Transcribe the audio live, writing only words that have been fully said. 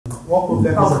What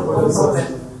problem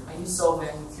are you solving?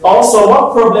 Also,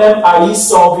 what problem are you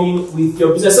solving with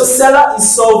your business? So seller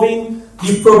is solving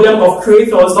the problem of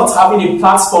creators not having a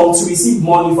platform to receive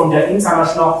money from their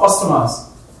international customers.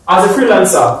 As a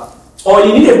freelancer, or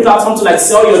you need a platform to like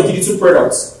sell your digital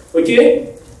products,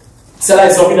 okay? Seller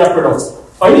is solving that product.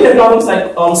 Or you need a platform to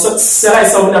like seller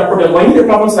is solving that problem. Or you need a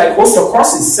platform to like host your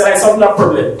courses, seller is solving that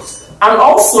problem. And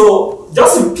also,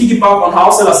 just to piggyback on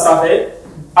how Seller started,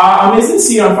 our amazing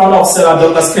CEO and founder of Seller,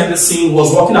 Dr. Skender Singh,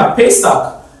 was working at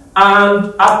Paystack.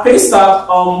 And at Paystack,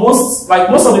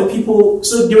 most of the people,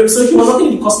 so he was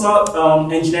working in the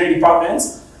customer engineering department,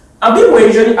 and people were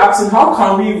usually asking, how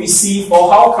can we receive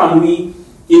or how can we,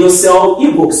 sell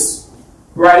ebooks,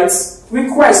 right?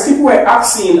 Requests. People were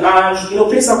asking, and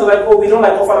Paystack was like, oh, we don't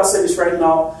like offer that service right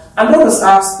now. And then just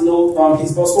asked,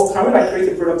 his boss, well, can we like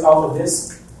create a product out of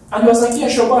this? And he was like, yeah,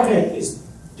 sure, go ahead, please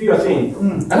do your thing,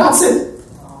 and that's it.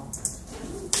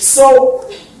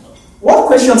 So, what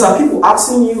questions are people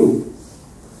asking you?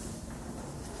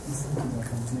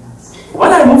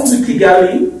 When I moved to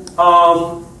Kigali,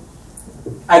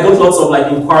 I got lots of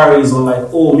like inquiries on like,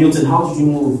 oh Milton, how did you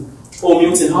move? Oh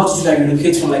Milton, how did you like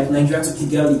relocate from like Nigeria to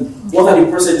Kigali? What are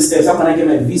the process steps? How can I get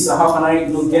my visa? How can I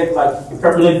get like a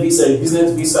permanent visa, a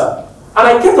business visa? And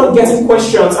I kept on getting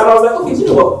questions, and I was like, okay, you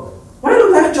know what? Why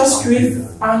don't I just create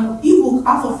an ebook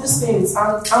out of these things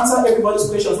and answer everybody's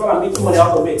questions while I'm making money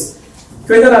out of it?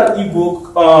 Created an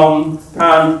ebook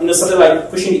and started like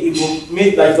pushing the ebook,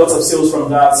 made like lots of sales from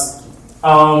that.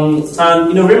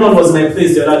 And Raymond was in my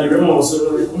place the other day. Raymond was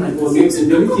so like, oh my god,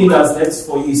 the only thing that's left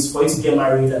for you is for you to get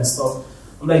married and stuff.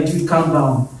 I'm like, dude, calm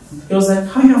down. He was like,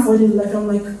 how are you affording life? I'm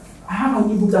like, I have an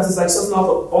ebook that is like sorting out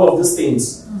all of these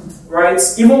things. Right?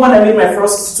 Even when I made my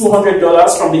first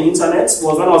 $200 from the internet,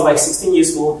 was when I was like 16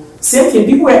 years old. Same thing,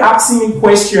 people were asking me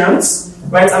questions,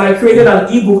 right? And I created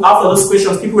an ebook after those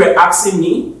questions people were asking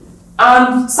me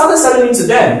and started selling it to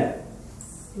them.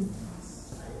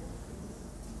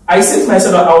 I said to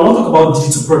myself that I will not talk about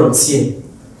digital products here.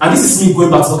 And this is me going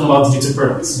back to talking about digital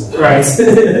products, right?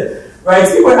 Right?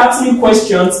 People were asking me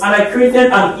questions and I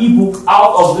created an ebook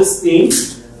out of this thing.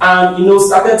 And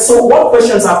started. So, what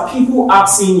questions are people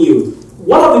asking you?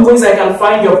 One of the ways I can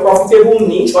find your profitable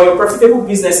niche or your profitable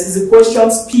business is the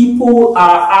questions people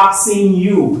are asking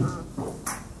you.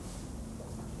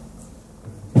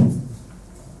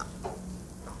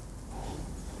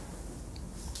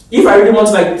 If I really want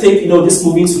to like take this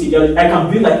moving to Kigali, I can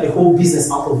build like the whole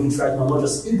business out of it right now, not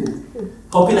just ebook.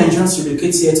 Helping Nigerians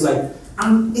relocate here to like,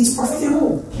 and it's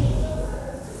profitable.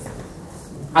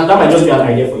 And that might just be an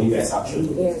idea for you guys, actually.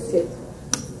 Yes.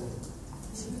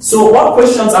 So, what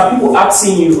questions are people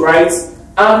asking you, right?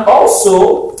 And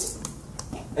also,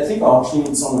 I think I'll actually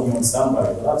need someone here on standby,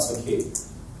 but that's okay.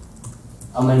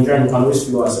 I'm Nigerian, you can always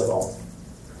figure yourself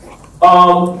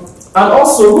out. And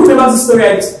also, who remembers the story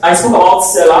I spoke about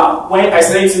Seller when I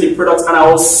started using the product, and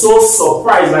I was so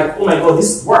surprised, like, oh my god,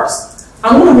 this works.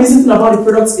 And one amazing thing about the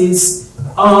product is,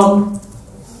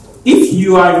 if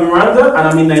you are in Rwanda and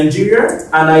I'm in Nigeria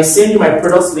and I send you my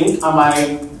product link and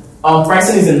my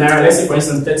pricing is in Naira, let's say for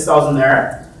instance 30,000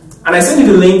 Naira, and I send you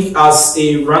the link as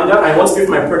a Rwanda, I want to get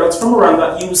my products from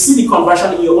Rwanda, you will see the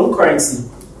conversion in your own currency.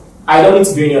 I don't need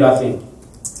to do any other thing.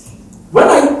 When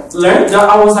I learned that,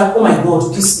 I was like, oh my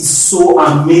god, this is so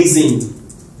amazing.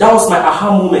 That was my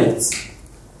aha moment.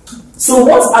 So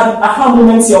what are the aha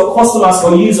moments your customers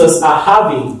or users are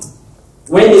having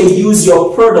when they use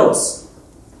your products?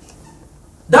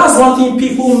 That's one thing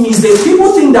people miss.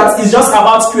 People think that it's just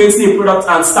about creating a product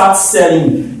and start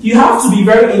selling. You have to be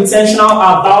very intentional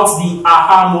about the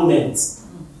aha moment.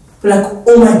 Like,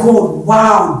 oh my god,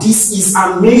 wow, this is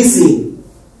amazing.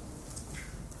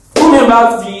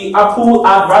 Remember the Apple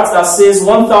advert that says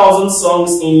 1,000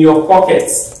 songs in your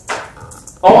pocket?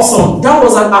 Awesome. That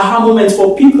was an aha moment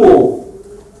for people.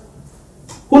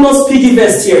 Who knows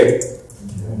Piggyvest here?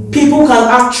 People can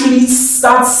actually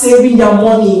start saving their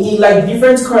money in like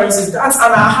different currencies. That's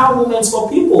an aha moment for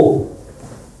people.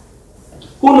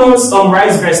 Who knows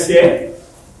RiseVest here?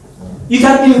 You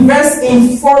can invest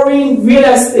in foreign real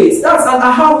estate. That's an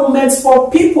aha moment for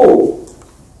people.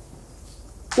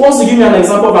 Who wants to give me an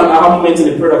example of an aha moment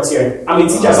in the product here? I'm a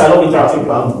teacher, so I love interacting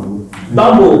with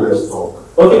Bamboo.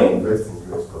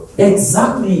 Okay.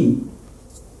 Exactly.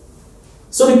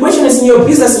 So the question is, in your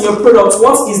business, in your product,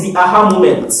 what is the aha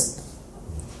moment?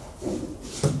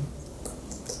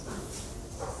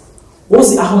 What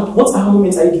aha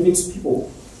moment are you giving to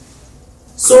people?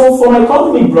 So for my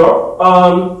company, bro,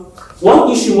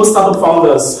 one issue most startup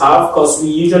founders have, because we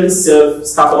usually serve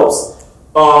startups,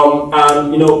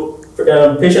 and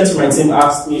Patience from my team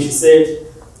asked me, she said,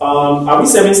 Are we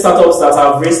serving startups that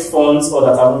have raised funds or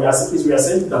that have, we are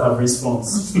serving that have raised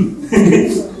funds?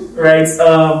 Right?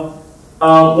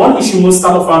 One issue most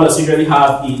startup founders usually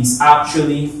have is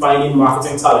actually finding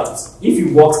marketing talent. If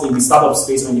you work in the startup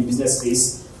space or in the business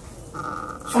space,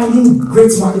 finding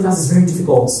great marketers is very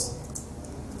difficult.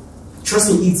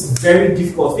 Trust me, it's very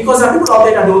difficult because there are people out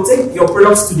there that will take your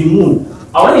products to the moon.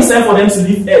 And when it's time for them to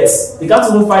leave Earth, they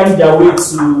can't even find their way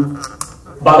to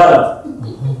Baghdad.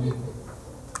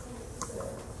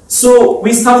 So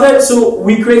we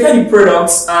created the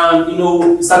products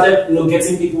and started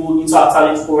getting people into our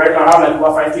talent pool. Right now I have like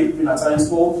over 5 people in our talent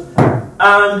pool.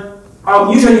 And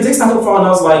usually it takes startup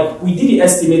founders, like we did the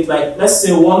estimate, like let's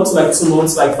say 1 to 2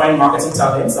 months, like find marketing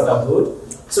talents that are good.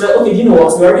 So that, okay, you know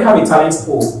what, we already have a talent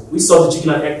pool. We solved the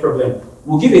chicken and egg problem.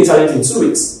 We'll give a talent in 2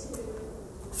 weeks.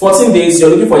 14 days, you're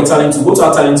looking for a talent to go to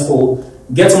our talent pool,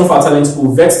 get one of our talent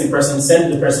pool, vet the person,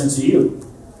 send the person to you.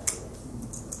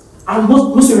 And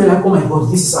most people are like, oh my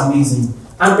God, this is amazing.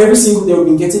 And every single day we've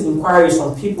been getting inquiries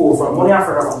from people, from Money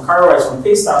Africa, from Carolize, from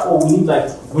Paystack. Oh, we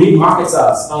need marketers.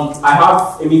 I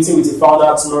have a meeting with a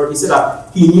founder tomorrow. He said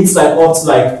that he needs up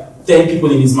to 10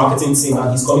 people in his marketing team, and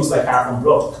he's coming to hire from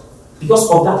Block. Because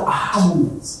of that aha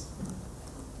moment.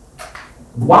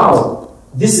 Wow,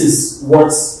 this is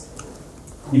what's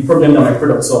the problem that my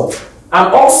product solves.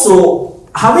 And also,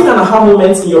 having an aha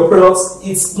moment in your products,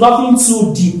 it's nothing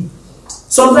too deep.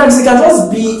 Sometimes it can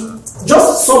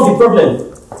just solve the problem.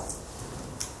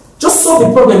 Just solve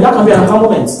the problem, that can be an aha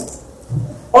moment.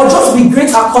 Or just be great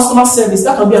at customer service,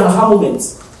 that can be an aha moment.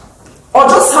 Or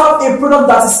just have a product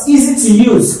that is easy to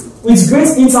use with great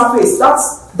interface, that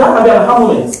can be an aha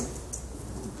moment.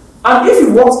 And if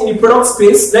you work in the product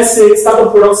space, let's say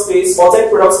startup product space or tech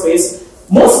product space,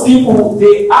 most people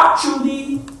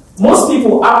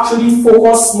actually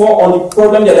focus more on the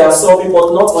problem that they are solving,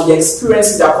 but not on the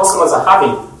experiences their customers are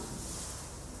having.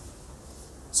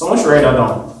 Someone should write that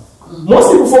down.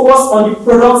 Most people focus on the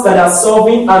products that they are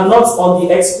solving and not on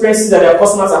the experiences that their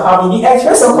customers are having. The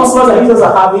experience that customers and users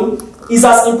are having is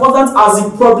as important as the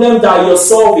problem that you're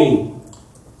solving.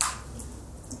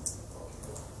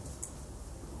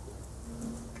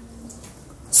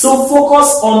 So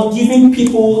focus on giving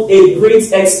people a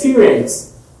great experience.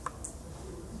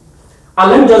 And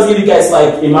let me just give you guys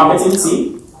a marketing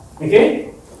tip,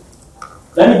 okay?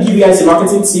 Let me give you guys a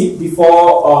marketing tip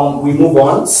before we move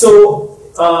on. So,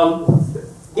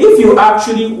 if you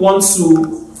actually want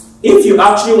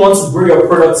to grow your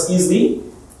products easily,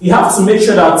 you have to make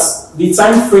sure that the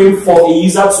time frame for a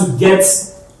user to get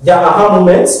their aha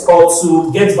moment or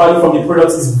to get value from the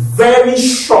product is very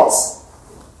short.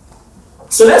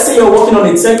 So let's say you're working on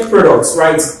a tech product,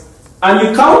 right? And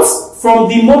you count from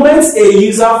the moment a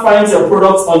user finds your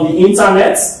product on the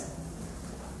internet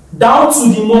down to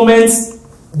the moment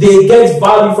they get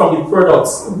value from the product.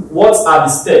 What are the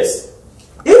steps?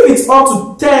 If it's up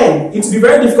to 10, it will be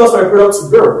very difficult for a product to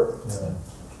grow. Yeah.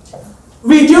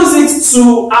 Reduce it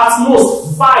to at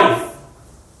most 5.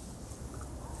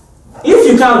 If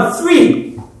you can,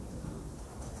 3.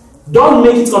 Don't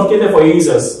make it complicated for your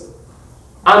users.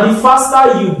 And the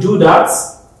faster you do that,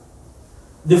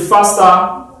 the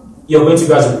faster you're going to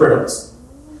grow as a product.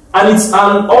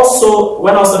 And also,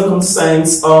 when I was studying computer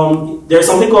science, there's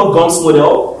something called GUMPS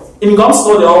model. In GUMPS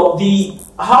model,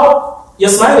 you're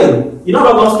smiling. You know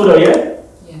about GUMPS model, yeah?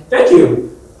 Yeah. Thank you.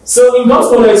 So in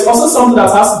GUMPS model, it's also something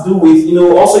that has to do with,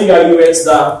 also UI UX,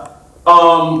 that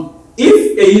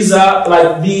if a user,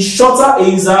 the shorter a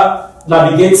user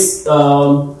navigates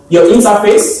your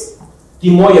interface, the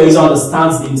more your user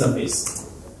understands the interface.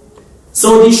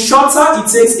 So the shorter it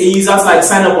takes a user to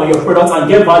sign up on your product and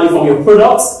get value from your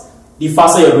product, the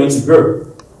faster you're going to grow.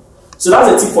 So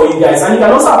that's a tip for you guys. And you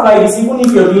can also apply this even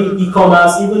if you're doing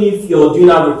e-commerce, even if you're doing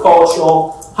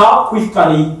agriculture. How quick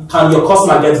can your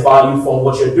customer get value from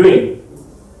what you're doing?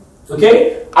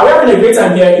 Okay? Are we having a great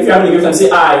time here? If you're having a great time, say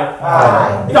aye.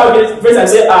 Aye. If you're having a great time,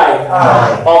 say aye.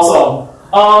 Aye. Awesome.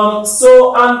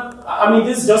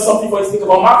 This is just something for you to think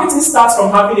about. Marketing starts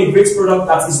from having a great product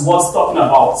that is worth talking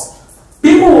about.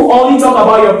 People will only talk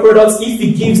about your products if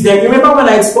it gives them. Remember when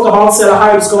I spoke about seller, how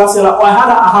I discovered seller? I had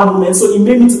an aha moment, so it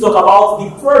made me to talk about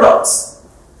the products.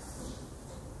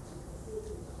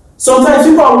 Sometimes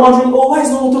people are wondering, oh, why is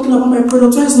no one talking about my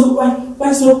product? Why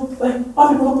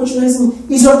people not patronizing me?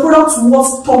 Is your product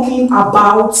worth talking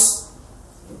about?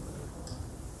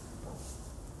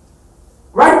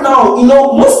 Right now,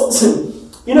 it's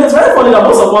very funny that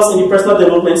most of us in the personal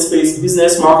development space,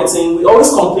 business, marketing, we always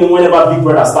complain whenever Big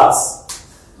Brother starts.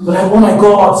 We're like, oh my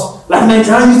God,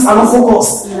 Nigerian youths are not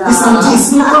focused. Yeah. This and this,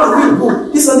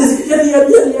 this and this,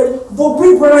 But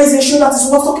Big Brother is a show that is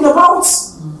worth talking about.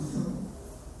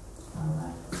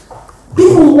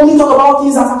 People only talk about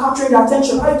things that are capturing their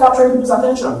attention. How are you capturing people's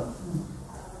attention?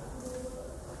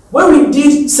 When we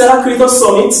did Seller Creator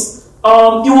Summit,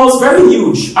 it was very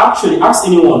huge, actually. Ask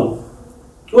anyone.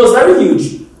 It was very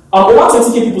huge. Over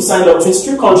 20k people signed up,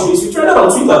 23 countries. We trended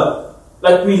on Twitter.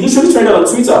 Like, we literally trended on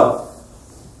Twitter.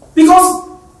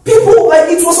 Because people, like,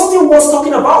 it was something worth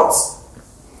talking about.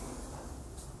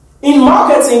 In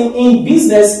marketing, in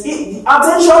business,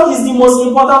 attention is the most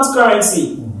important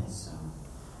currency.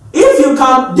 If you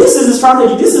can, this is the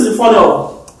strategy, this is the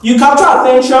funnel. You capture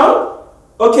attention,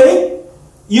 okay?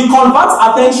 You convert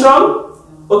attention,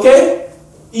 okay?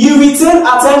 You retain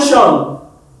attention,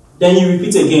 then you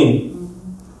repeat again.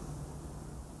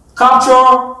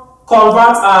 Capture,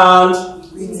 convert, and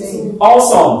retain.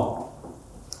 Awesome.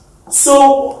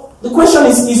 So the question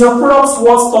is your product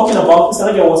worth talking about? Can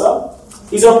I get water?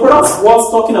 Is your product worth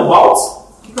talking about?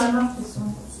 You can have this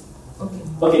one.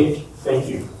 Okay, thank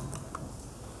you.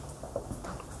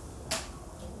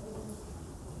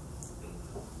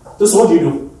 So what do you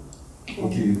do?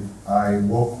 Okay, I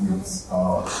work with a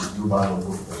global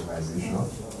non-profit organization.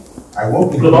 I work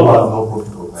with a Global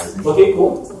non-profit organization. Okay,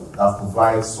 cool. That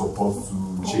provides support to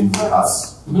change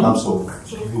makers in terms of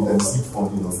giving them seed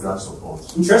funding or grant support.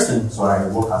 Interesting. So I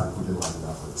work as a project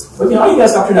manager for this. Okay, how are you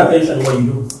guys capturing attention in what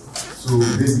you do? So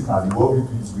basically, what we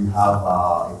do is we have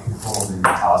a form of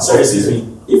our Sorry, excuse me.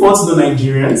 If you want to know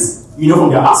Nigerians, you know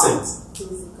from their accents.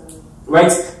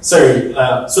 Right? Sorry.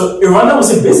 So Rwanda will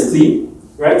say basically,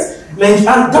 right? And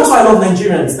that's why I love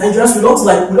Nigerians. Nigerians, we love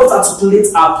to articulate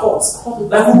our thoughts.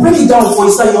 Like, we break it down for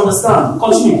you so you understand.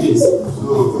 Continue, please.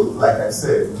 So, like I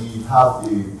said, we have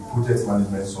a project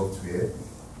management software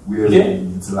where we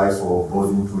utilize for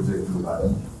onboarding project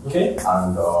globally. Okay.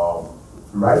 And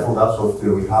right from that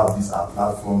software, we have this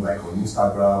platform like on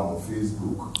Instagram or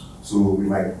Facebook. So we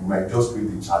might just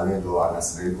create a challenge or an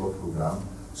accelerator program.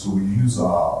 So we use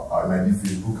maybe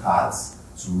Facebook ads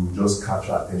to just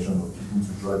capture attention of people,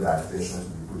 to draw their attention to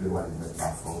the project management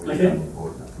platform where they can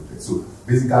onboard their project. So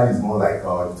basically, it's more like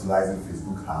utilizing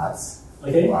Facebook ads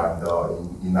and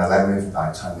in alignment with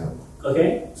our channel.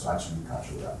 Okay. To actually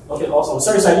capture that. Okay, awesome.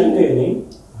 Sorry, so I didn't get your name.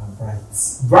 Bright.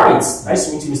 Bright. Nice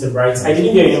to meet you, Mr. Bright. I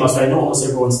didn't get your name, so I know almost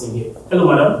everyone's name here. Hello,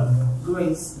 madam.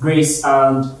 Grace. Grace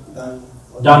and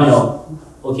Daniel.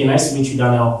 Okay, nice to meet you,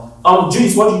 Daniel.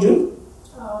 Judith, what do you do?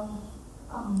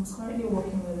 I'm currently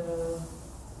working with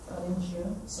an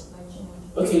NGO, supply chain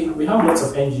NGO. Okay, we have lots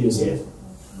of NGOs here.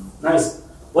 Nice.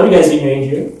 What do you guys do in your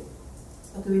NGO?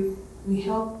 Okay, we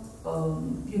help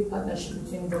build partnership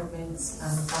between governments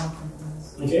and farm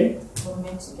companies. Okay.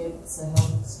 Government to get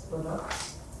health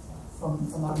products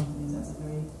from our company. That's a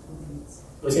very good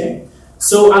rate. Okay.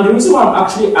 So, and the reason why I'm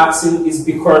actually asking is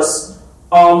because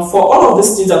for all of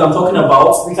these things that I'm talking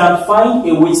about, we can find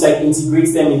a way to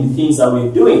integrate them in the things that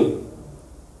we're doing.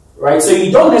 Right? So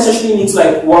you don't necessarily need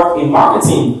to work in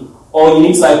marketing or you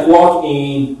need to work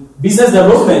in business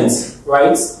development,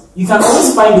 right? You can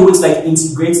always find a way to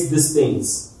integrate these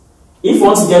things. If you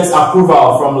want to get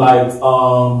approval from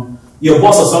your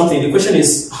boss or something, the question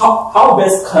is how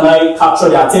best can I capture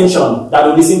their attention that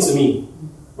will listen to me?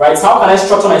 Right? How can I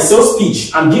structure my sales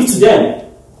pitch and give to them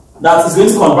that is going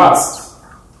to convert?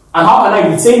 And how can I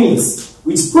retain it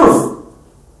with proof?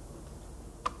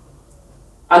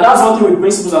 And that's one thing with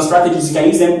principles and strategies, you can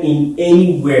use them in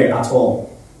anywhere at all.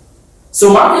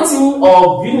 So marketing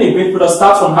or building a great product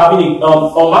starts from having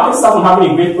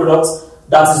a great product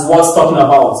that is worth talking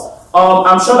about.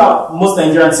 I'm sure that most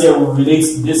Nigerians here will relate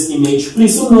to this image.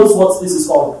 Please, who knows what this is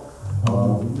called?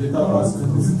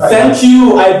 Thank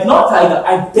you. I'm not Tiger.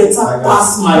 I better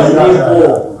pass my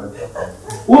neighbor.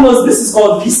 Who knows this is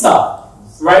called Vista,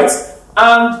 right?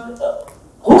 And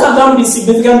who can tell me the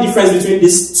significant difference between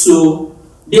these two?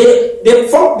 They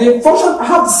function,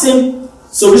 have the same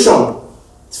solution.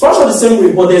 It's function the same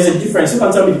way, but there's a difference. Who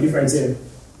can tell me the difference here?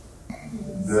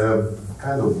 The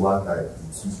kind of work that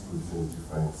it's used to produce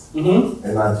difference. Energy,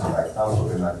 like terms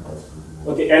of energy.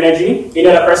 Okay, energy. Any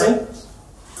other person?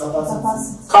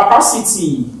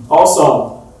 Capacity.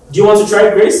 Awesome. Do you want to try,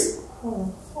 Grace?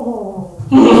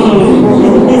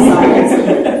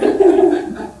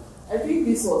 I think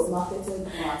this was marketed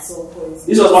more at some point.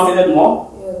 This was marketed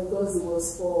more? Yeah, because it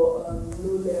was for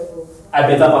low level. I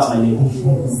better pass my name.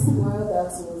 Yes, while that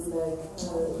was like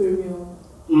premium.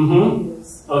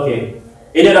 Yes. Okay.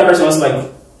 Any other person was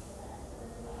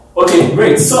okay,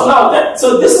 great. So now,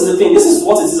 so this is the thing. This is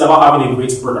what it is about having a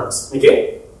great product.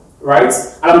 Okay? Right?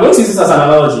 And I'm going to use this as an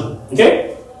analogy.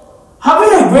 Okay?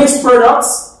 Having a great product,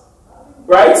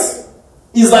 right,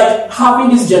 is like having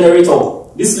this generator,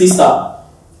 this lister.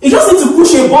 You just need to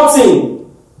push a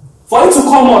button for it to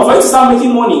come on, for it to start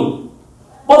making money.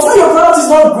 But when your product is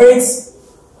not great,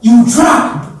 you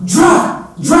drag.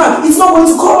 It's not going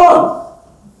to come on.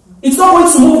 It's not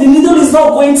going to move. The needle is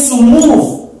not going to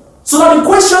move. So now the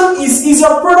question is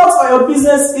your product or your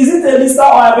business, is it a lister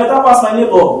or I better pass my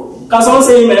neighbor? Can someone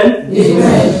say amen?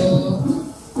 Amen.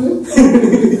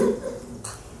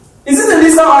 Is it a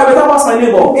lister or I better pass my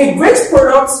neighbor? A great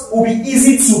product will be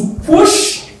easy to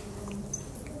push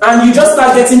and you just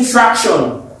start getting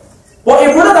traction. But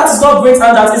a product that is not great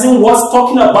and that isn't worth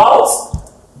talking about,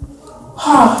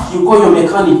 you call your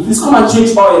mechanic, please come and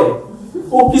change oil.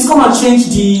 Oh, please come and change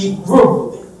the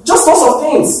rope. Just lots of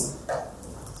things.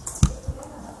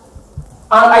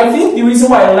 And I think the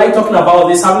reason why I like talking about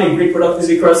this, having a great product, is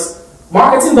because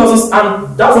marketing doesn't,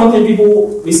 and that's one thing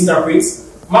people misinterpret.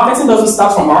 Marketing doesn't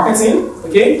start from marketing,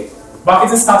 okay?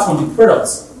 Marketing starts from the product.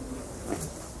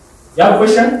 You have a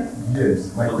question?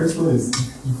 Yes, my question is,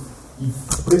 if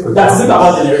That's it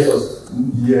about generators.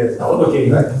 Yes. Okay.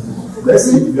 Like,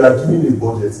 let's say if you are giving a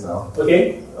budget now,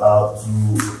 Okay. to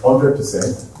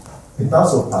 100% in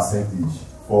terms of percentage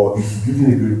for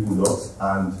building a great product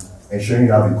and ensuring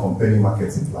you have a compelling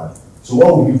marketing plan. So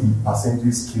what will be the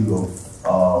percentage scale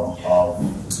of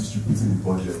distributing the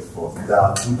budget for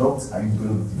either products? Are you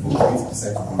going to devote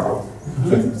 80% to product,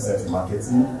 20% to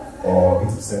marketing, or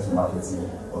 80% to marketing,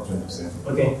 or 20%?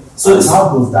 Okay. So how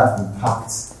does that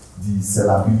impact the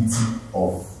sellability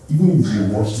of, even if it's a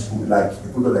watch, like a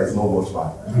product that is not watched by,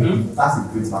 if that's a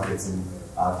great marketing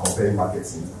and compelling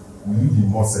marketing, will you be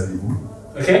more sellable?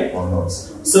 Okay. Or not?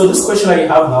 So this question that you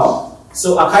have now,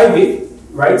 so Akaibe,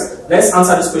 right? Let's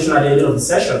answer this question at the end of the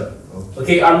session.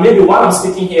 Okay, and maybe while I'm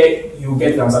speaking here, you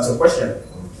get the answer to your question.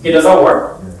 Okay, does that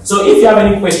work? Yeah. So if you have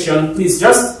any question, please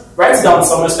just write it down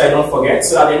somewhere so I don't forget.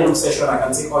 So at the end of the session, I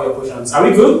can take all your questions. Are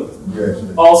we good? Yes.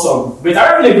 Awesome. Wait, are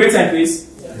we having a great time, please?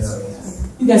 Yes.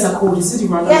 You guys are cold. You see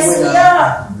the random Yes, weather. we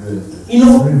are. You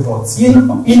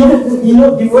know,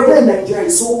 the weather in Nigeria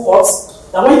is so hot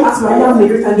that when you ask me, are you having a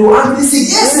great time, they will actually say,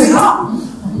 yes, we are.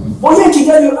 But here in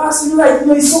Kigali, you ask, you like,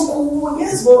 it's so cool.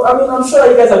 Yes, but I mean, I'm sure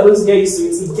you guys are going to get used to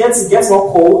it. It gets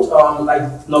more cold,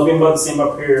 like November,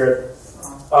 December period.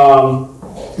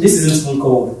 This isn't even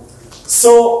cold.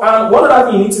 So, one other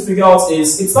thing you need to figure out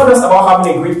is, it's not just about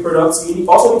having a great product. You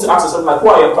also need to ask yourself, like, who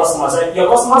are your customers? Right? Your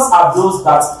customers are those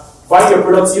that find your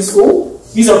product useful,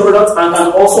 use your product, and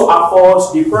can also afford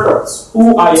the product.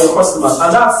 Who are your customers?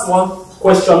 And that's one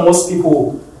question most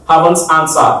people haven't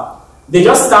answered. They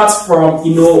just start from,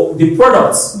 the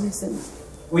products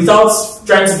without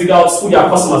trying to figure out who their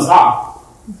customers are.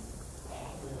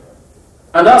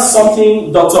 And that's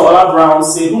something Dr. Ola Brown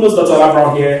said. Who knows Dr. Ola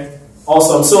Brown here?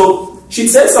 Awesome. So she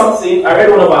said something, I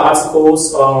read one of her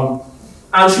articles,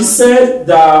 and she said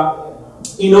that,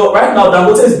 right now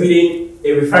Dangote is building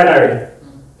a refinery,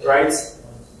 right?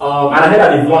 And I heard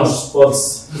that they've launched, but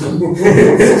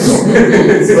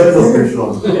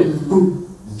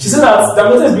she said that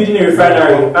Dangote is building a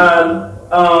refinery, and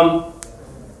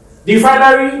the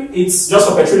refinery, it's just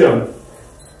for petroleum.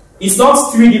 It's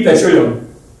not 3D petroleum.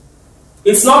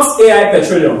 It's not AI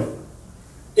petroleum.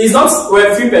 It's not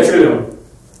Web3 petroleum.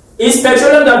 It's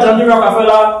petroleum that John D.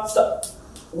 Rockefeller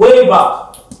way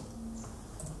back.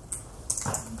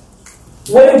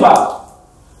 Way back.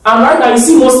 And right now, you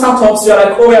see most startups, you're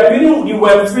like, oh, we are building the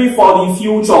Web3 for the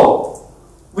future.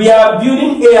 We are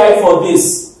building AI for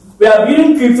this. We are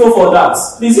building crypto for that.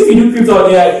 Please, if you do crypto or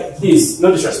AI, please,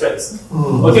 no disrespect.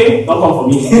 Okay? Don't come for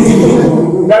me.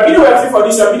 We are building Web3 for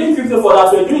this, we are building crypto for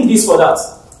that, we are doing this for that.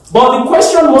 But the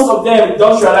question most of them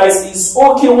don't realize is,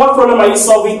 okay, what problem are you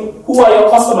solving? Who are your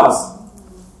customers?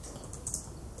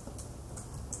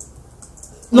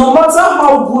 No matter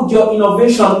how good your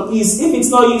innovation is, if it's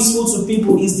not useful to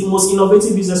people, it's the most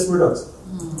innovative business product.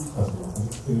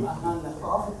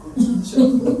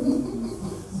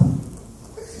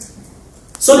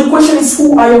 So the question is,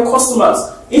 who are your customers?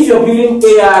 If you're building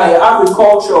AI,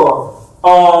 agriculture,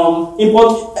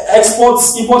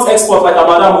 import-export like a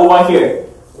madam over here,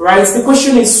 right? The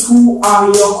question is, who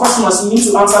are your customers? You need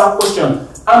to answer that question.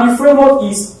 And the framework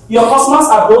is, your customers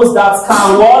are those that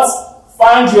can what?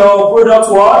 Find your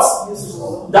product what?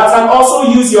 That can also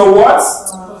use your what?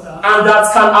 And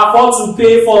that can afford to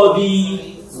pay for the...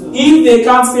 If they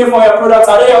can't pay for your product,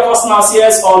 are they your customers,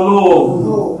 yes or no?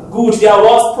 No. Good, they are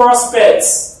what?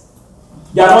 Prospects.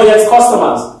 They are not yet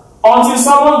customers. Until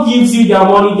someone gives you their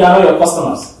money, they are not your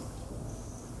customers.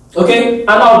 Okay? And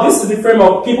now this is the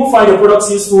framework. People find your products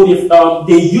useful if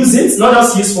they use it, not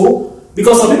just useful,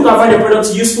 because some people can find your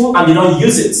products useful and they don't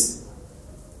use it.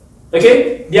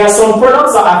 Okay? There are some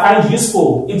products that I find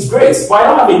useful. It's great, but I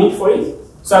don't have a need for it.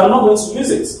 So I'm not going to use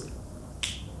it.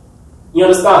 You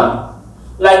understand?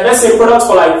 Like, let's say products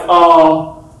for like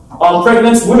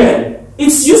pregnant women.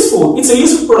 It's useful. It's a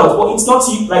useful product, but it's not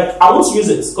like I won't use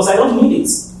it because I don't need it,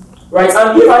 right?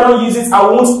 And if I don't use it, I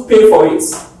won't pay for it.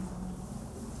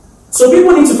 So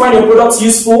people need to find a product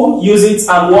useful, use it,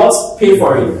 and what? Pay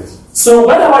for it. So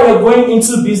whenever you're going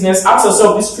into business, ask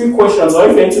yourself these 3 questions. Or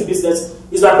if you're into business,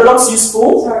 is my product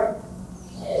useful? Sorry.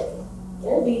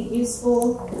 Can it be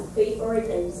useful, pay for it,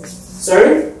 and use it?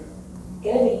 Sorry?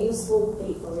 Can it be useful,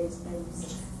 pay for it, and use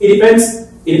it? It depends.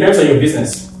 It depends on your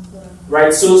business,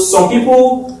 right? So some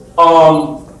people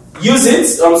use it.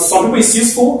 Some people it's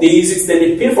useful, they use it, then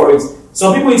they pay for it.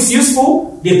 Some people it's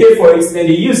useful, they pay for it, then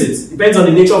they use it. Depends on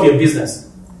the nature of your business.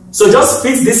 So just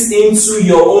fit this into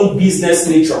your own business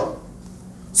nature.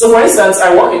 So for instance,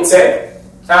 I work in tech,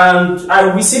 and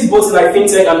I receive both like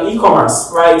fintech and e-commerce,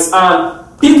 right?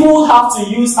 And people have to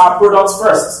use our products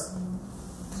first.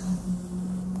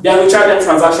 Then we charge them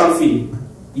transaction fee.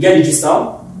 You get the gist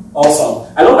now? Awesome.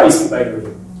 I love how you speak, by the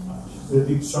way. The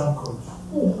diction coach.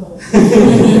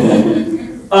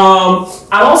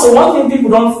 And also one thing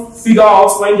people don't figure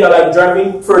out when they're like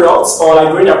driving products or like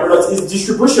growing their products is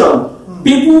distribution.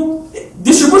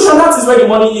 Distribution, that is where the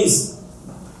money is.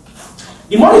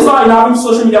 The money is not in having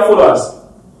social media followers.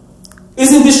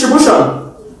 It's in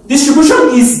distribution. Distribution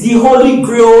is the holy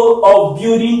grail of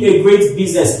building a great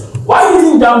business. Why do you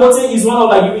think Dangote is one of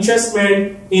like the richest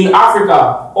men in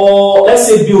Africa? Or let's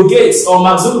say Bill Gates or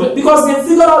Mark Zuckerberg? Because they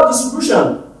figured out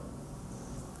distribution.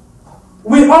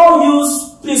 We all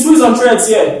use, please, who is on Threads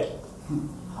here?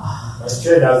 My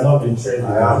trade has not been traded.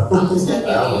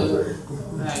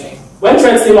 When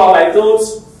Threads came out, I told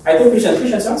Patience,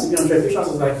 you have to be on Threads. Patience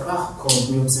was like, God,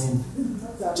 Milton.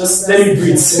 Just let me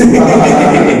breathe.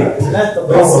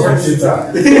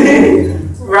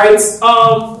 Right?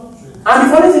 And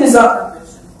the funny thing is that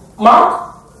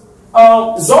Mark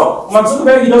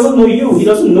Zuckerberg, he doesn't know you, he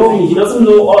doesn't know me, he doesn't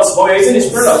know us, but we're using his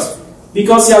product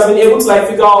because he has been able to like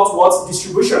figure out what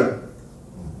distribution.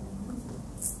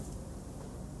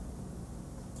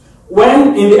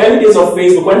 When in the early days of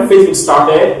Facebook, when Facebook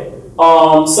started,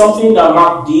 something that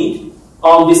Mark did,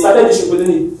 they started distributing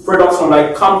the products from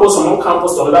like campus, from one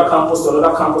campus to another campus to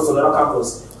another campus to another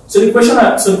campus. So the question I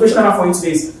have for you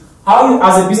today is, how you,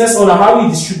 as a business owner, how are you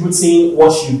distributing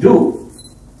what you do?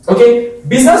 Okay,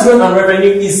 business growth and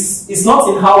revenue is not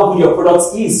in how good your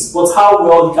product is, but how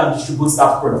well you can distribute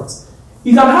that product.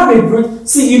 You can have a great,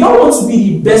 see, you don't want to be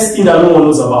the best thing that no one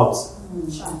knows about. Who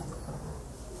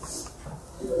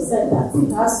said that?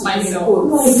 It has to be Myself. quotes.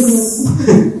 My goodness.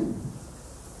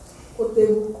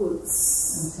 Quotable quotes.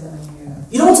 I'm telling you.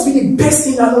 You don't want to be the best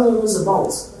thing that no one knows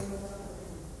about.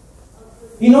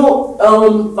 You know,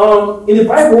 in the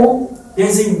Bible,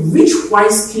 there's a rich,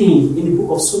 wise king in the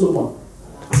book of Solomon.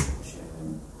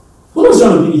 Who knows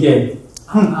John Obidi here?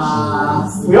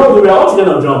 We all do. We are all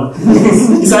children of John,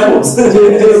 disciples.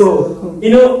 You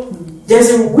know, there's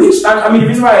a rich, and I mean, the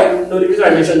reason why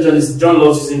I mentioned John is John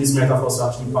loves using this metaphor to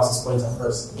actually pass his point at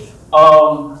first.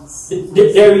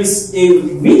 There is a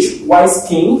rich, wise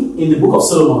king in the book of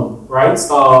Solomon, right?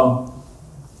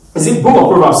 Is it book of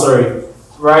Proverbs? Sorry.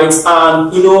 Right,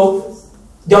 and you know,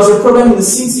 there was a problem in the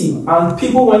city, and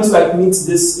people went to like meet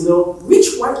this, you know,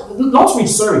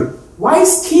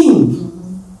 wise king.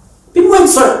 People went,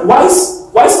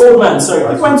 wise old man. Sorry,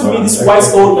 people went to meet this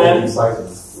wise old man.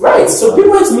 Right, so people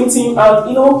went to meet him, and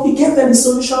you know, he gave them the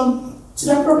solution to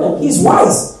their problem. He's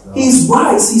wise.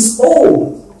 He's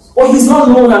old, or he's not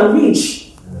known and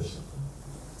rich.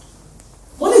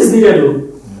 Money is needed, though.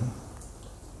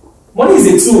 Money is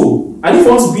a tool. And if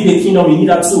you want to build a kingdom, you need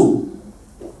that too.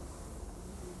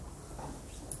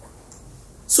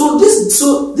 So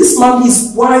this man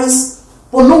is wise,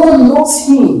 but no one knows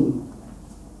him.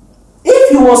 If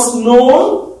he was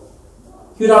known,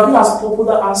 he would have been as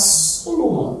popular as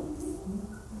Solomon.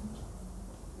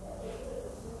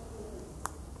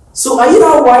 So are you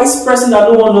that wise person that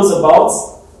no one knows about?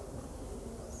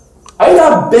 Are you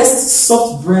that best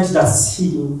soft bread that is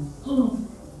hidden?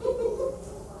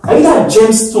 Are you that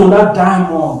gemstone, that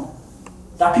diamond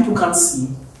that people can't see?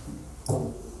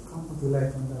 Come put the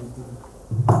light on that.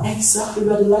 Exactly, we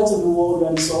are the light of the world, we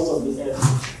are the salt of the earth.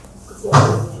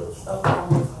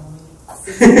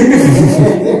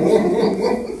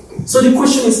 So the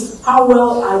question is, how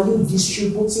well are you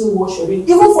distributing what you're doing?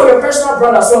 Even for your personal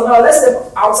brand as well. Now let's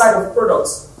step outside of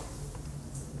products.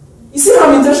 You see how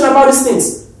I'm intentional about these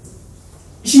things?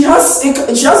 She has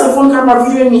a phone camera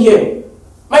videoing me here.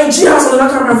 My G has another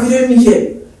camera videoing me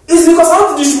here. It's because I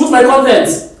want to distribute my content.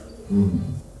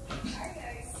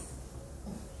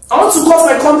 I want to cut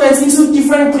my content into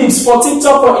different clips for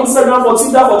TikTok, for Instagram, for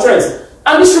Twitter, for Threads,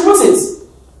 and distribute it.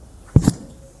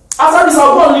 After this,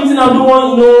 I'll go on LinkedIn and do one,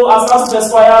 you know, as fast as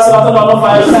Esquire, so after that, I'm not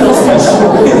fired, kind of special.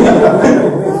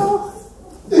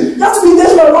 You have to be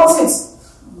intentional about it.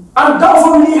 And that was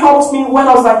what really helped me when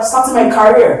I was like starting my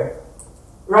career.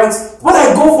 Right? When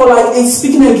I go for like a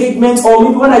speaking engagement, or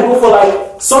maybe when I go for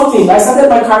like something, I started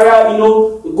my career, you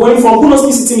know, going from, who knows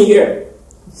Peace sitting here?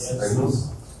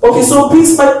 Yes. Okay, so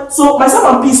Peace, so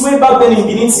myself and Peace way back then in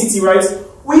Benin City, right?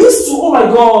 We used to, oh my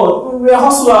God, we were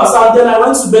hustlers, and then I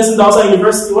went to Benson Dausa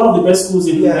University, one of the best schools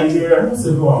in Nigeria.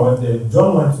 Everyone went there.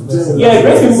 John went to Benson. Yeah,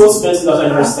 great people go to Benson Dausa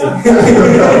University.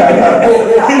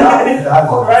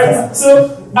 Right?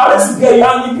 So I went to PIU,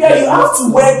 and in PIU you have to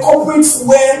wear corporate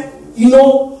wear, you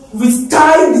know, with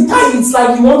tie. The tie it's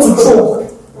like you want to choke.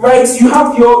 Right? You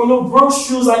have your, you know, broke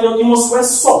shoes, and you must wear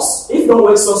socks. If you don't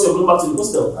wear socks, you're going back to the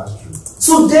hostel. That's true.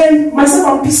 So then myself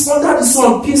and Peace under this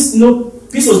one, Peace, you know,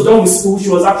 Peace was done with school. She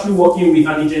was actually working with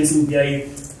an agency in PIU.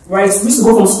 Right? We used to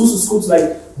go from school to school to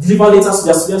like deliver letters to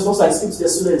their students, also like speak to their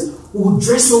students. We would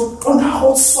dress up under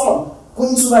hot sun,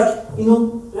 going to like, you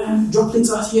know, drop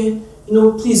letters here, you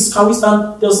know, please, can we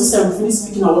stand? There was this time we finished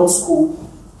speaking at one school.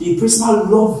 The principal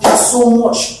loved it so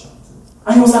much.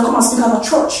 And he was like, come and speak at the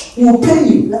church. We will pay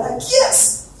you. We're like,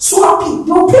 yes, so happy,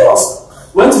 they will pay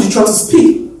us. Went to the church to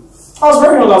speak. I was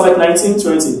very young, I was like 19,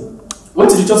 20.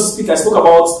 Went to the church to speak. I spoke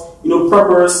about, you know,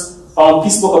 purpose.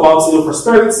 Peace spoke about, you know,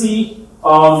 prosperity.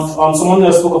 Someone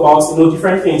else spoke about, you know,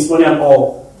 different things, money and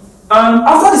all. And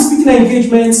after the speaking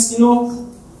engagements, you know,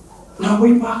 now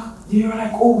way back, they were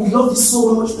like, oh, we love this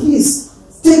so much. Please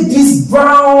take this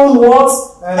brown what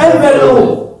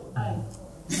envelope.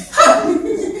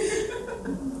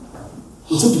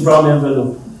 We took the brown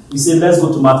envelope. We said, let's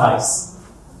go to Matthias.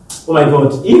 Oh my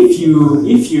God! If you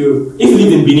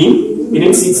live in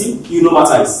Benin City, you know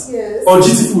Matthias. Yes. Or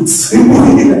GT Foods.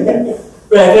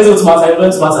 Right, let's go to Matthias. We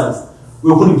went to Matthias.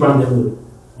 We were holding brown envelope.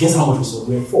 Guess how much we sold?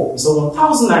 We were 4. We sold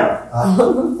 1,000 naira.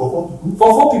 For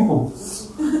 4 people.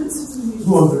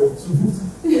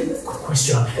 200.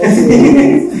 Question.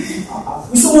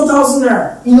 We sold 1,000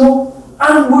 naira. You know.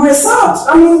 And we were sad.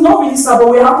 I mean, not really sad, but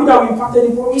we were happy that we impacted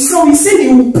it. But we said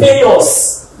he would pay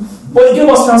us. But he gave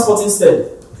us transport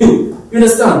instead. You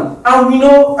understand? And you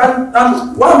know, and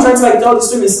what I'm trying to like tell the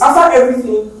story is after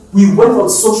everything, we went on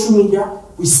social media,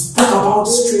 we spoke about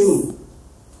streaming.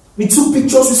 We took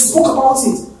pictures, we spoke about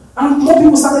it. And more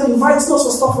people started inviting us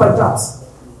for stuff like that.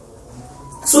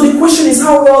 So the question is,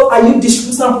 how well are you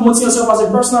distributing and promoting yourself as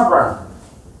a personal brand?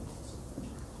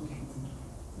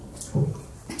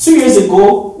 2 years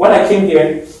ago, when I came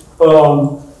here, I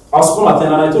was supposed to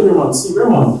attend, and I told Raymond, see,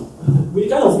 Raymond, with the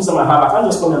kind of wisdom I have, I can't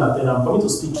just come and attend, I'm coming to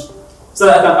speak. So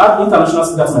that I can add international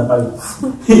speakers to my Bible.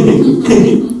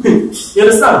 You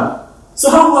understand? So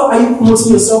how well are you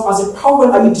promoting yourself how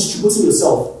well are you distributing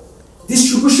yourself?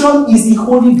 Distribution is the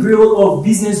holy grail of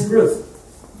business growth.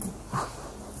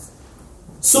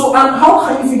 So, and how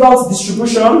can you figure out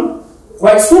distribution?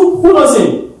 Right, so who knows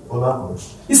him?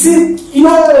 You see, you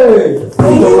know,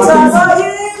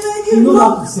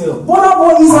 Burna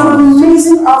Boy is an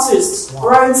amazing artist,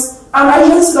 right? And I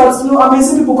just see that, you know,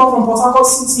 amazing people come from Port Harcourt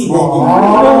City. You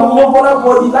know, Burna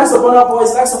Boy, the likes of Burna Boy,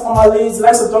 the likes of Famalays, the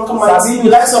likes of Duncan Martin, the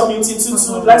likes of Newton Tutu,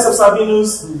 the likes of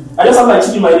Sabinus. I just have like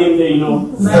checking my name there, you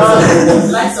know. The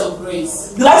likes of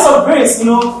Grace. The likes of Grace, you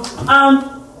know. And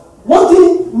one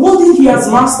thing he has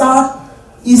mastered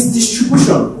is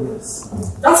distribution.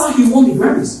 That's how he won the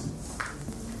Grammys.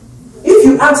 If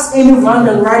you ask any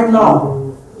random right now,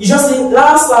 you just say,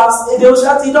 last, they'll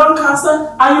shout, you don't cast it,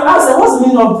 and you ask them, what's the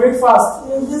meaning of breakfast?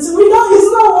 It's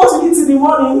not what we eat in the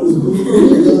morning.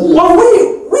 But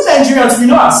we Nigerians, we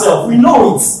know ourselves, we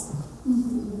know it.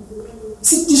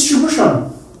 See,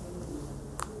 distribution.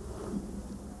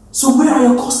 So where are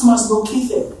your customers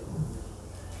located?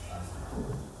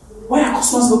 Where are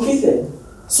customers located?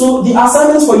 So the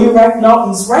assignment for you right now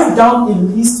is write down a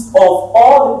list of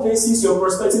all the places your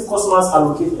prospective customers are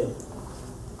located.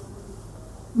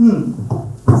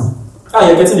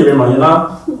 You're getting the reminder, you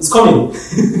know? It's coming.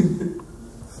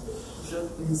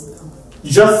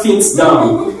 Jot things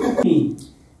down.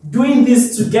 Doing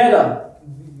this together.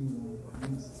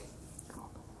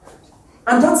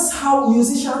 And that's how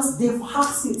musicians, they've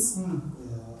hacked it.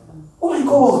 Oh my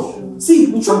God. See,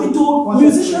 we should be told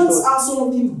musicians are some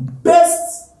of the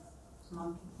best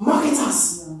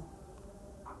marketers.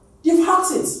 They've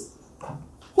hacked it.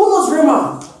 Who knows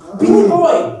Rema? Beanie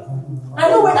Boy. I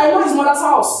know his mother's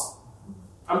house.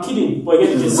 I'm kidding, but I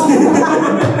get the gist.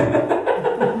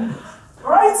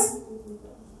 Right?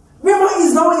 Rema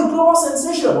is now a global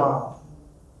sensation. Wow.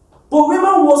 But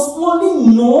Rema was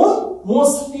only known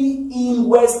mostly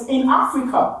in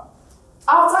Africa.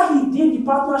 After he did the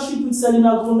partnership with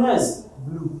Selena Gomez.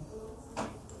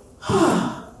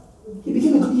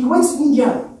 He went to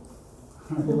India.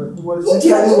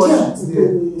 India.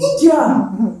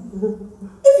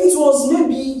 If it was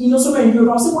maybe, somewhere in Europe,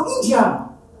 I would say, well, India.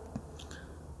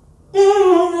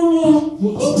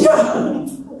 India.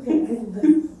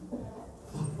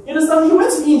 You understand? He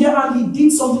went to India and he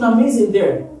did something amazing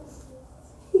there.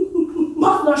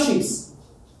 Partnerships.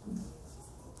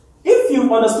 If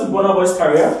you've understood Burna Boy's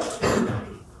career,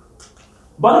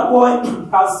 Burna Boy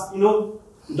has,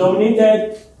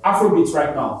 dominated Afrobeats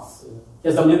right now. He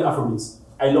has dominated Afrobeats.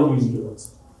 I love music a lot.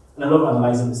 And I love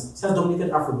analyzing this. He has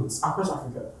dominated Afrobeats across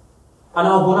Africa. And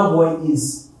now Burna Boy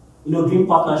is, doing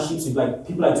partnerships with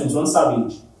people like 21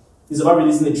 Savage. He's about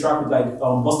releasing a track with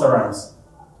Busta Rhymes.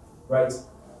 Right?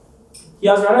 He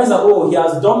has realized that, he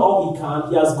has done all he can.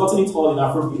 He has gotten it all in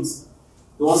Afrobeats.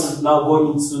 He wants to now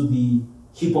go into the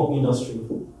hip-hop industry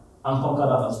and conquer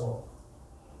that as well.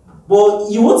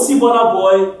 But you won't see Burna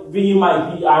Boy bringing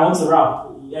I want to rap.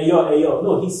 Yo.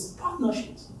 No, he's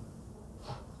partnerships.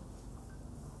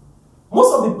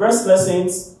 Most of the best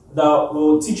lessons that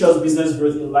will teach us business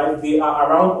growth in life, they are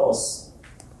around us.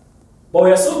 But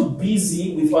we are so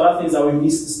busy with other things that we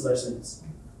miss these lessons.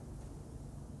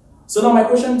 So now my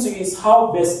question to you is,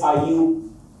 how best are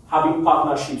you having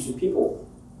partnerships with people?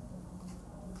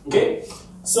 Okay?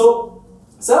 So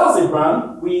as a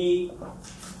brand, we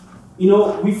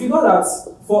figure that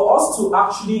for us to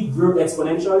actually grow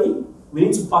exponentially, we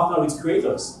need to partner with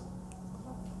creators.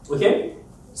 Okay?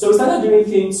 So we started doing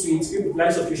things with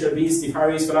likes of FutureBeats, Steve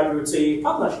Harris, Fela Kuti,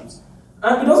 partnerships.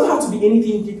 And it doesn't have to be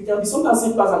anything deep. It can be something as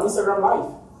simple as an Instagram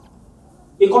live,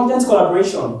 a content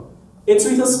collaboration, a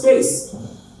Twitter space.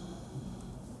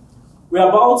 We're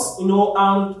about,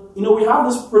 we have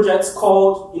this project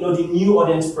called, the New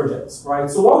Audience Project, right?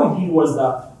 So what we did was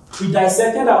that we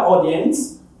dissected our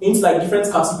audience into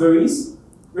different categories.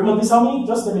 Remember, just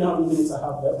let me know how many minutes I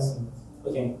have left.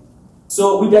 Okay.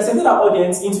 So we dissected our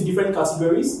audience into different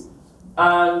categories,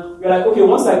 and we're like, okay,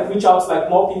 once reach out to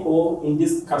more people in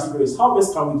these categories, how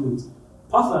best can we do it?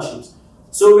 Partnerships.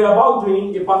 So we're about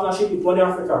doing a partnership with Money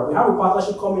Africa. We have a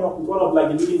partnership coming up with one of the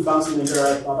leading banks in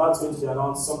Nigeria right now. That's going to be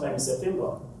announced sometime in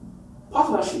September.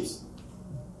 Partnerships.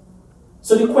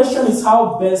 So the question is,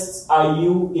 how best are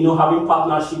you, having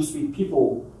partnerships with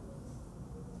people?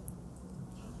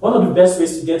 One of the best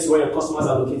ways to get to where your customers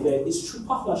are located is through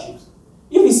partnerships.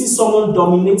 If you see someone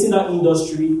dominating that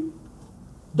industry,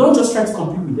 don't just try to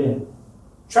compete with them.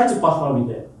 Try to partner with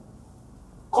them.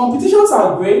 Competitions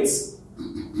are great,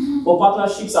 but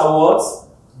partnerships are what?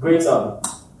 Greater.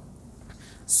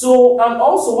 So, and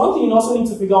also one thing you also need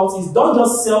to figure out is, don't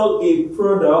just sell a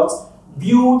product,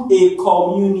 build a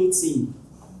community.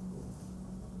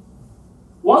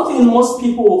 One thing most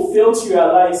people fail to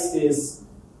realize is,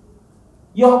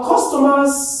 your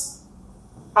customers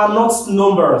are not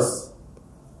numbers.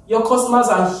 Your customers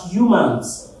are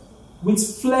humans with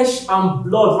flesh and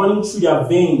blood running through their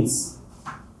veins.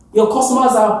 Your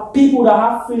customers are people that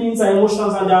have feelings and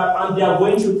emotions, and they are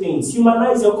going through things.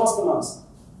 Humanize your customers.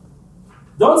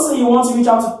 Don't say you want to reach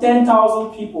out to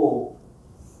 10,000 people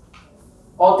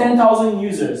or 10,000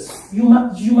 users.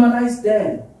 Humanize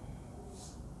them.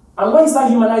 And when you start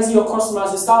humanizing your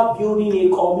customers, you start building a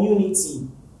community.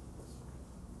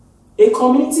 A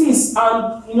community is,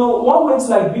 and one way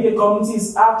to build a community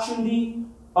is actually,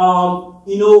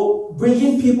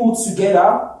 bringing people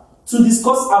together to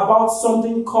discuss about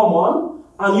something common,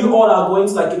 and you all are going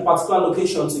to a particular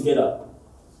location together.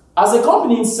 As a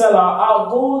company in Seller, our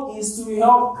goal is to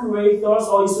help creators,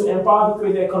 or is to empower the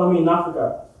creator economy in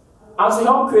Africa, and to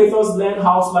help creators learn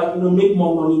how to make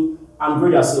more money and grow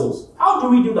their sales. How do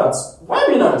we do that?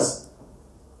 Webinars,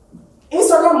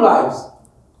 Instagram lives,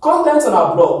 content on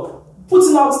our blog,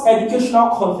 putting out educational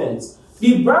content.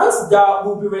 The brands that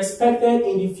will be respected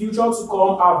in the future to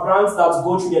come are brands that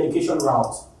go through the education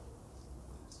route.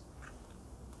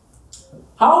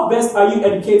 How best are you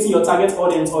educating your target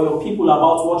audience or your people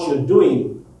about what you're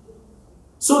doing?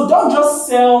 So don't just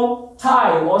sell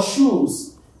tie or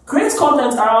shoes. Create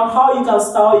content around how you can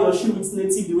style your shoe with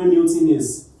native the way Milton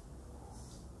is.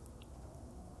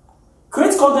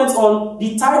 Create content on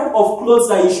the type of clothes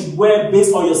that you should wear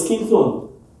based on your skin tone.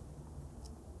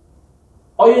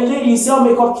 Or you're a lady, you sell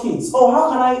makeup kits. Oh, how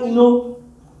can I,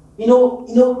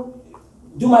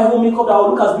 do my own makeup that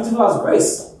will look as beautiful as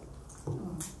Grace?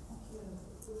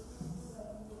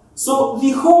 So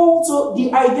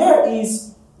the idea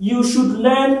is you should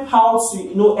learn how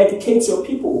to, educate your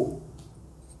people.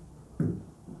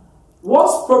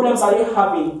 What problems are they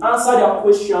having? Answer their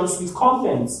questions with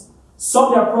content.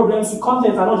 Solve their problems with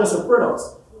content and not just a product.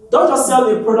 Don't just sell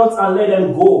a product and let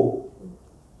them go.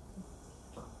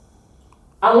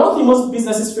 And one thing most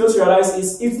businesses fail to realize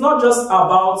is it's not just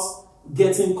about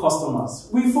getting customers.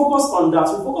 We focus on that.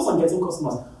 We focus on getting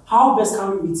customers. How best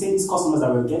can we retain these customers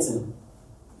that we're getting?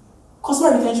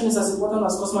 Customer retention is as important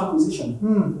as customer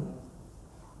acquisition.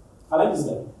 I like this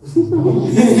guy.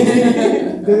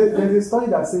 There's a study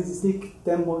that says it takes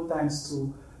 10 more times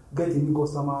to get a new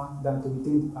customer than to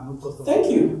retain an old customer.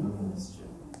 Thank you.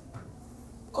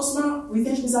 Customer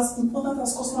retention is as important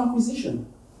as customer acquisition.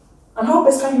 And how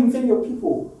best can you retain your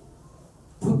people?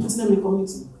 We put them in the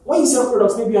community. When you sell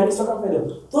products, maybe you're an Instagram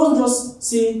vendor. Don't just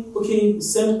say, okay,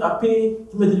 send a pay,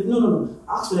 give me the. No.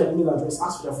 Ask for their email address,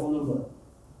 ask for their phone number,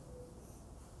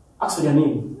 ask for their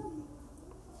name.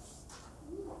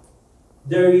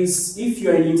 There is, if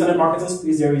you're in the internet marketing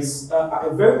space, there is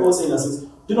a very old saying that says,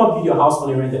 do not build your house on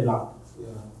a rented land.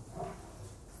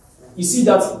 You see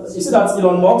that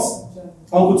Elon Musk,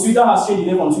 Uncle Twitter has changed the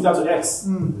name from Twitter to X. They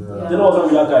know what's wrong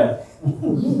with that guy.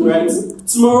 Right?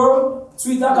 Tomorrow,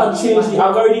 Twitter can change the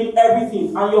algorithm, everything,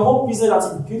 and your whole business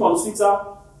that you built on Twitter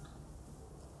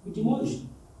will demolish.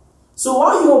 So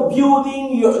while you're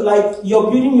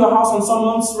building your house on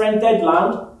someone's rented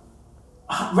land,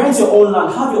 rent your own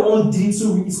land, have your own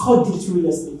digital, it's called digital real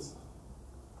estate.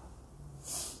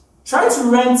 Try to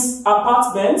rent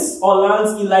apartments or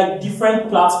lands in like different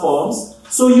platforms.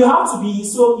 So you have to be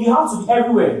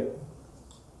everywhere.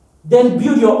 Then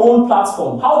build your own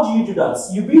platform. How do you do that?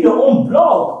 You build your own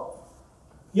blog,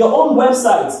 your own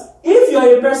website. If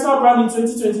you're a personal brand in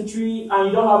 2023 and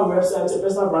you don't have a website, your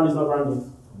personal brand is not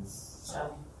branding.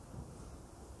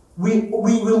 We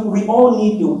all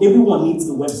need everyone needs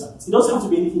a website. It doesn't have to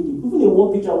be anything deep. Even a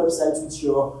one-page website with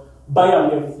your bio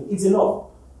and everything, it's enough.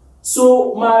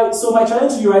 So my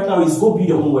challenge to you right now is go build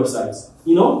your own website.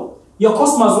 You know, your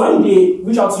customers, when they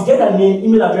reach out, you get their name,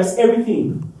 email address,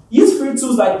 everything. Use free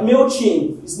tools like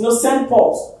MailChimp,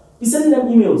 SendPulse. Be sending them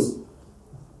emails.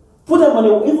 Put them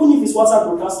on even if it's WhatsApp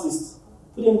broadcast list.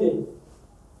 Put them there.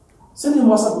 Send them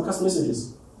WhatsApp broadcast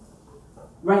messages.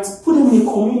 Right? Put them in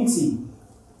a community.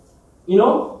 You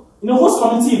know, host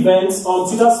community events on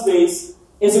Twitter Space,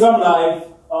 Instagram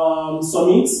Live,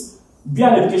 summits. Be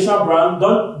an educational brand.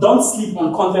 Don't sleep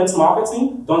on content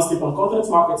marketing. Don't sleep on content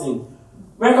marketing.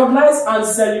 Recognize and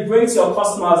celebrate your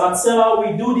customers. At Seller,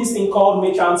 we do this thing called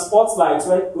Merchant Spotlight,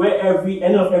 where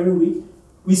end of every week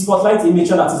we spotlight a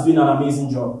merchant that is doing an amazing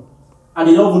job, and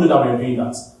they don't even know that we're doing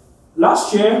that.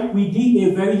 Last year, we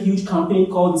did a very huge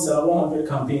campaign called the Seller 100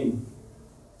 campaign.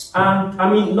 And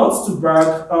I mean, not to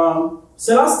brag,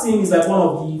 Seller's team is like one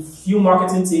of the few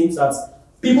marketing teams that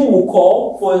people will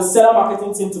call for a seller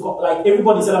marketing team to come, like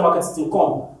everybody seller marketing team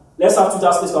come. Let's have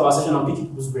Twitter Space conversation and pick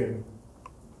people's brain.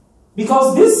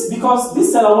 Because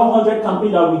this Seller 100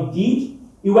 campaign that we did,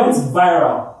 it went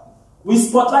viral. We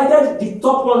spotlighted the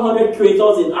top 100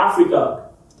 creators in Africa.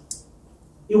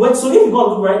 It went, so if you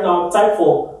go and look right now, type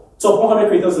for top 100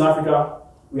 creators in Africa,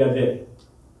 we are there.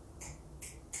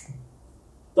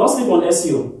 Don't sleep on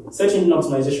SEO, search engine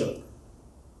optimization.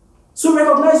 So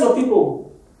recognize your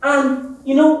people. And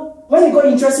you know, when it got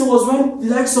interesting was when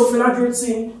the likes of Fela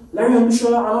Durati, Larry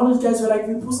Onushola, and all those guys were like,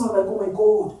 we post out like, oh my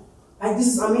god, like this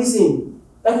is amazing.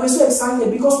 Like we're so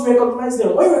excited because we recognize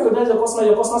them. When you recognize your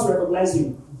customers will recognize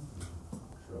you.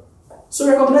 So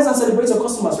recognize and celebrate your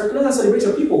customers, recognize and celebrate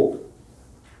your people.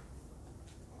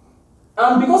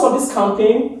 And because of this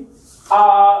campaign,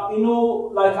 you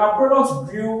know, like our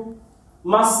products grew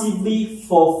massively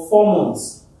for 4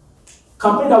 months.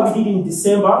 Campaign that we did in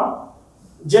December,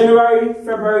 January,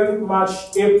 February, March,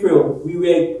 April, we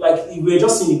were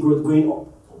just seeing the growth going up.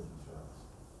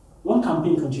 One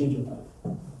campaign can change your life.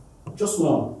 Just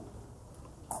one.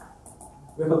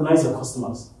 Recognize your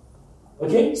customers.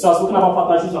 Okay? So I was talking about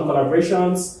partnerships and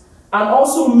collaborations, and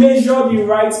also measure the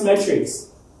right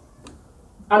metrics.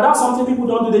 And that's something people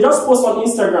don't do. They just post on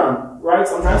Instagram, right?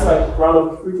 I'm trying to like round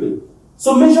up quickly.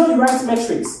 So measure the right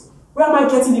metrics. Where am I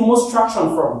getting the most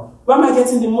traction from? Where am I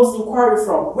getting the most inquiry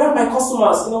from? Where are my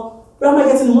customers? You know, where am I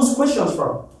getting the most questions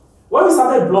from? When we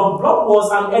started Blog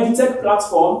was an edutech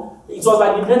platform. It was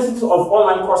like the Netflix of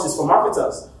online courses for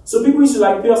marketers. So people used to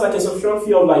like pay us like a subscription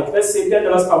fee of like, let's say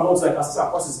 $10 per month to like assess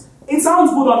our courses. It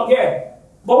sounds good on air.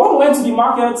 But when we went to the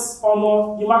market,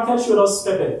 the market showed us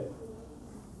Pepe.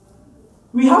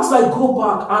 We have to like go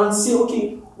back and say,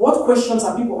 okay, what questions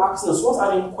are people asking us? What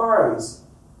are the inquiries?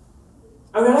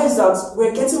 I realized that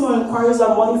we're getting more inquiries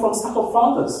and money from startup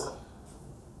founders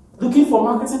looking for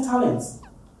marketing talents.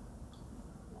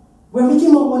 We're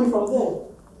making more money from them.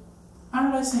 I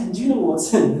realized, do you know what?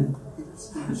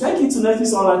 Thank you to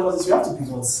Netflix online courses, we have to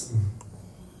pivot.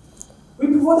 We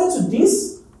pivoted to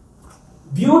this,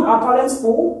 build our talent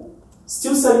pool,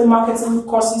 still selling marketing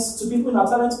courses to people in our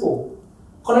talent pool.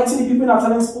 connecting the people in our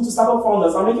talent pool to startup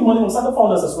founders, and making money from startup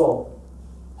founders as well.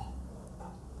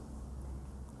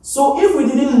 So if we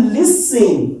didn't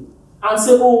listen and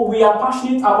say, oh, we are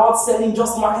passionate about selling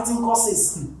just marketing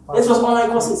courses, let's just online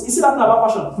courses, you see that about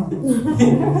passion?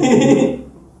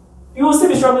 You will still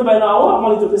be struggling by now. I won't have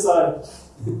money to pay salary.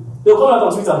 They'll come out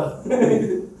on Twitter.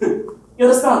 You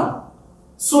understand?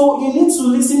 So you need to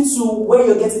listen to where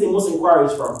you're getting the most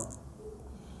inquiries from.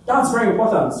 That's very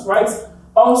important, right?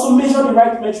 Also measure the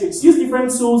right metrics. Use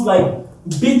different tools like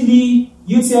Bitly,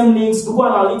 UTM links, Google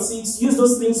Analytics. Use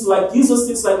those things like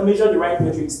measure the right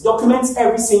metrics. Document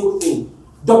every single thing.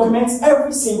 Document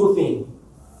every single thing.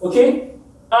 Okay?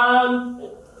 And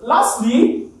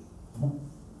lastly,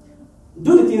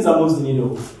 do the things that move the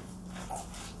needle.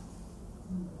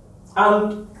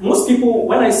 And most people,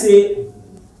 when I say,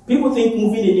 people think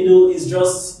moving the needle is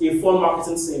just a fun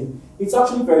marketing thing. It's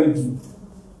actually very deep.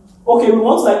 Okay, we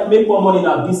want to make more money in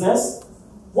our business.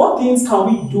 What things can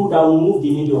we do that will move the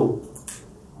needle?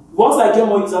 We want to get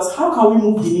more users. How can we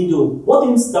move the needle? What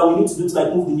things that we need to do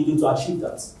to move the needle to achieve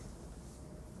that?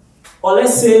 Or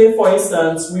let's say, for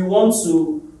instance, we want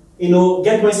to,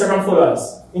 get more Instagram followers.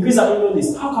 Increase our email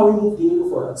list. How can we move the needle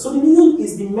for that? So the needle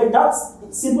is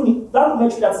that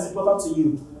metric that is important to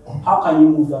you. How can you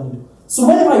move that needle? So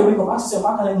whenever you wake up, ask yourself,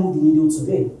 how can I move the needle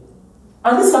today?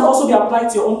 And this can also be applied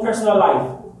to your own personal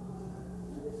life.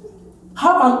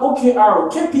 Have an OKR,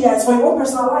 KPIs for your own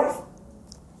personal life.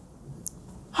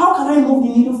 How can I move the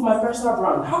needle for my personal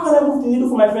brand? How can I move the needle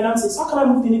for my finances? How can I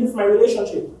move the needle for my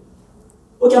relationship?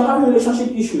 Okay, I'm having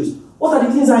relationship issues. What are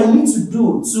the things I need to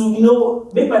do to,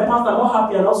 make my partner more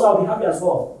happy and also I'll be happy as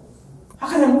well? How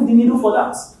can I move the needle for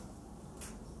that?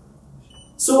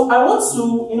 So I want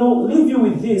to, leave you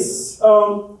with this.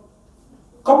 Couple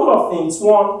of things.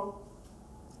 One,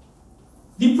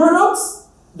 the products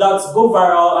that go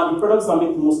viral and the products that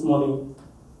make the most money,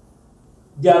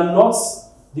 they are not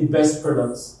the best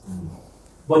products,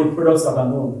 but the products that are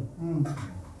known.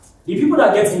 The people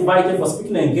that get invited for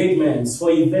speaking engagements,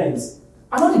 for events,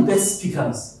 are not the best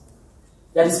speakers.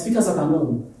 They are the speakers that are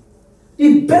known.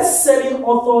 The best-selling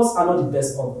authors are not the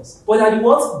best authors, but are the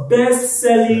what?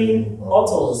 Best-selling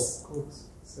authors.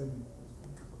 Can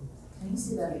you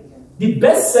see that again? The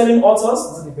best-selling authors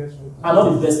are not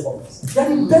the best authors. They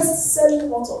are the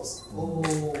best-selling authors.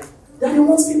 They are the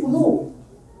ones people know.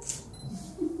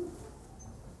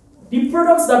 The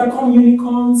products that become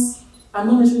unicorns are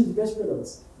not necessarily the best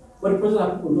products, but the products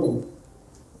that people know.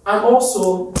 And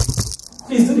also,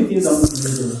 please do the things that we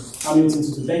do. I'm Milton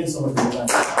Tutu. Thank you so much for your time.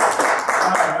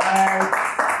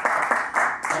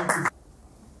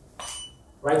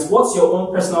 Right, what's your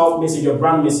own personal message, your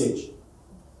brand message?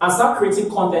 And start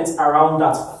creating content around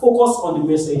that. Focus on the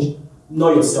message,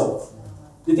 not yourself.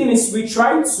 The thing is, we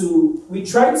try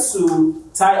to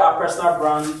tie our personal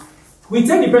brand. We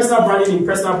take the personal branding in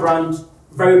personal brand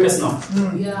very personal.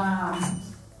 Yeah.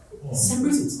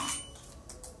 Separate it.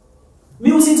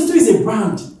 Milton Tutu is a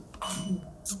brand.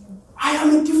 I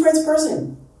am a different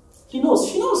person. He knows,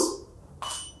 she knows.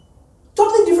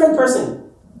 Totally different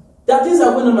person. There are things that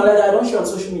are going on in my life that I don't share on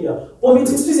social media. But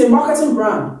Milton Tutu is a marketing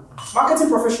brand, marketing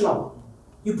professional.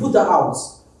 You put that out.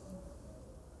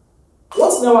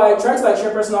 Once in a while, I try to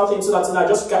share personal things so that I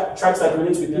just try to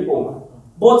relate with people.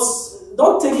 But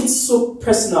don't take it so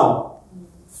personal.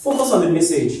 Focus on the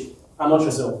message and not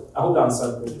yourself. I hope that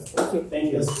answered the question. Okay,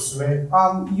 thank you.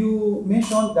 You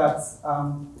mentioned that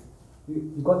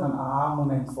you got an aha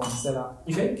moment from seller.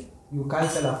 Okay. You carry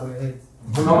seller for your head.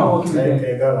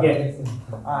 Yeah.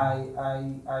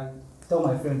 I tell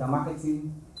my friend that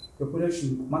marketing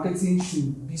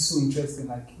should be so interesting.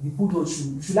 Like the product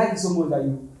should like it so much that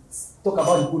you talk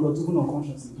about the product even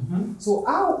unconsciously. So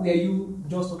how were you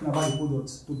just talking about the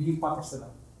product to be part of seller?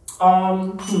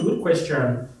 Good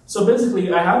question. So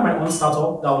basically, I had my own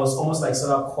startup that was almost like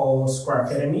Seller called Square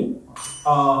Academy.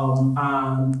 But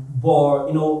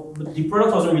the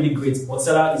product wasn't really great, but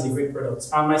Seller is a great product.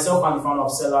 And myself and the founder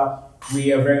of Seller,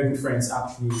 we are very good friends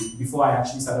actually. Before I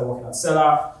actually started working at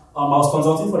Seller, I was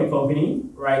consulting for the company,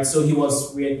 right? So he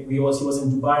was in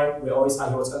Dubai. He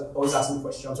was always asking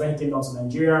questions. When he came down to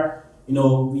Nigeria,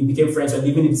 we became friends. We were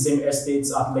living in the same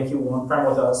estates at Lekki 1, Prime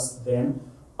Waters then.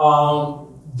 What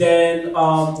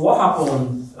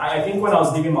happened? I think when I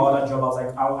was leaving my other job, I was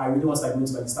like, I really want to go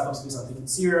into the startup space and take it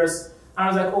serious. And I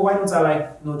was like, oh, why don't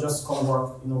I just come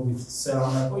work, with Seller?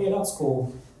 I'm like, oh yeah, that's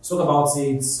cool. Spoke about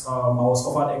it. I was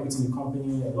offered equity in the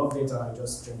company. I loved it, and I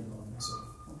just joined the company. So,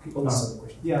 hope that answers the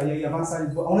question. Yeah, you have answered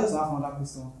it. But I wanted to ask another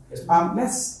question.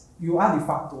 Yes, you had the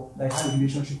factor that you had a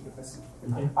relationship with the person.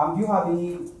 Okay. Do you have any,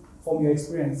 from your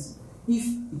experience, if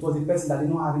it was a person that did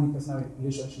not have any personal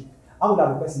relationship, how would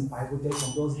that person pivoted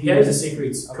from those? Here is the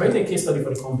secret. Create a case study for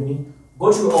the company.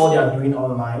 Go through all they are doing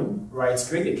online, right?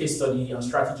 Create a case study and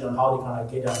strategy on how they can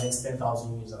get their next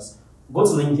 10,000 users. Go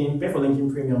to LinkedIn, pay for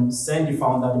LinkedIn Premium, send the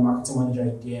founder, the marketing manager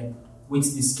a DM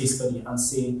with this case study and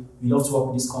say, we love to work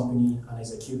with this company and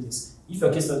execute this. If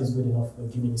your case study is good enough, they'll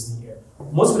give me listening here.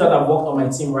 Most people that have worked on my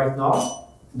team right now,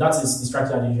 that is the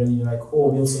strategy that they usually like,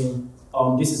 oh, Milton,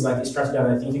 this is like a strategy that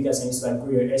I think you guys can use to like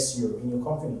grow your SEO in your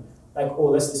company. Like, oh,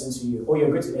 let's listen to you. Oh, you're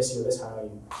great at SEO, let's hire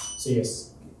you. So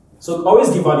yes. So always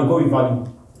give value, go with value,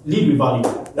 lead with value.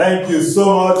 Thank you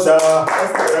so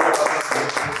much.